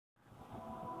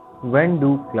When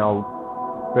do clouds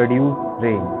produce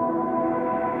rain?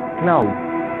 Clouds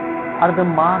are the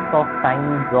mass of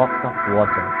tiny drops of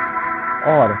water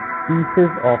or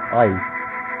pieces of ice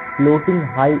floating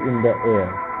high in the air.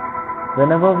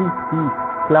 Whenever we see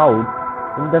clouds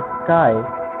in the sky,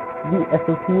 we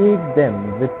associate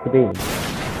them with rain.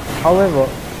 However,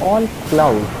 all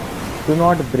clouds do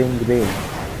not bring rain.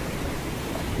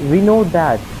 We know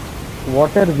that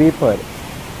water vapor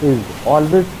is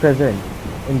always present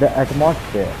in the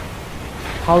atmosphere.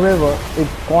 However,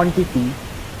 its quantity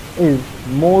is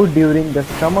more during the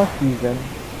summer season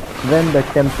when the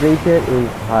temperature is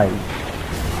high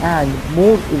and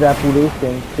more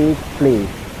evaporation takes place.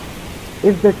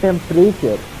 If the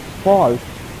temperature falls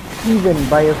even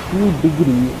by a few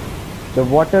degrees, the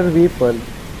water vapor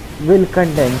will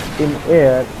condense in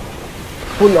air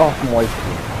full of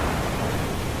moisture.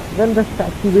 When the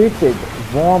saturated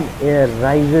warm air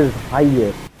rises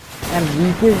higher and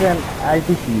reaches an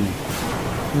altitude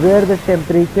where the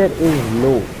temperature is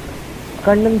low,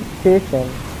 condensation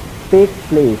takes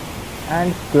place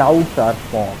and clouds are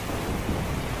formed.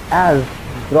 As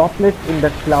droplets in the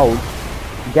clouds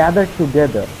gather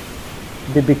together,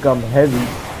 they become heavy,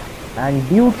 and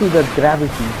due to the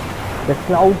gravity, the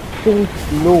cloud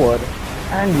sinks lower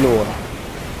and lower.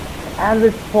 As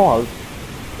it falls,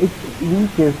 it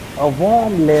reaches a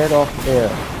warm layer of air,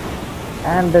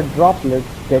 and the droplets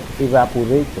get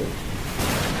evaporated.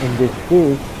 In this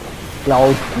case,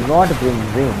 clouds do not bring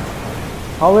rain.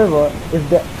 However, if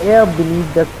the air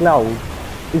beneath the cloud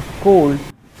is cold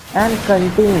and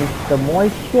contains the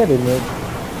moisture in it,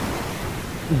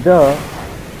 the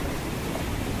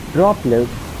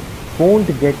droplets won't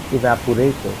get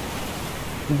evaporated.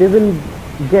 They will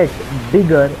get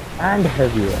bigger and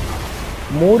heavier.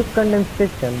 More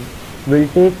condensation will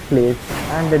take place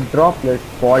and the droplets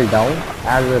fall down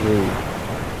as a rain.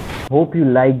 Hope you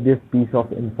like this piece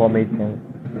of information.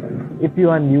 If you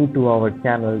are new to our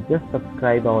channel, just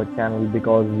subscribe our channel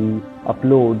because we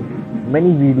upload many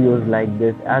videos like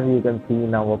this, as you can see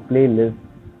in our playlist,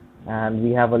 and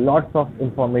we have a lots of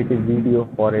informative video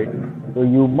for it. So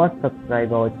you must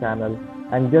subscribe our channel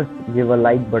and just give a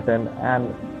like button,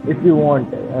 and if you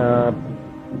want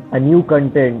a new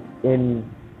content in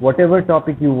whatever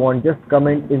topic you want, just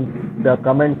comment in the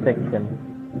comment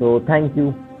section. So thank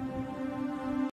you.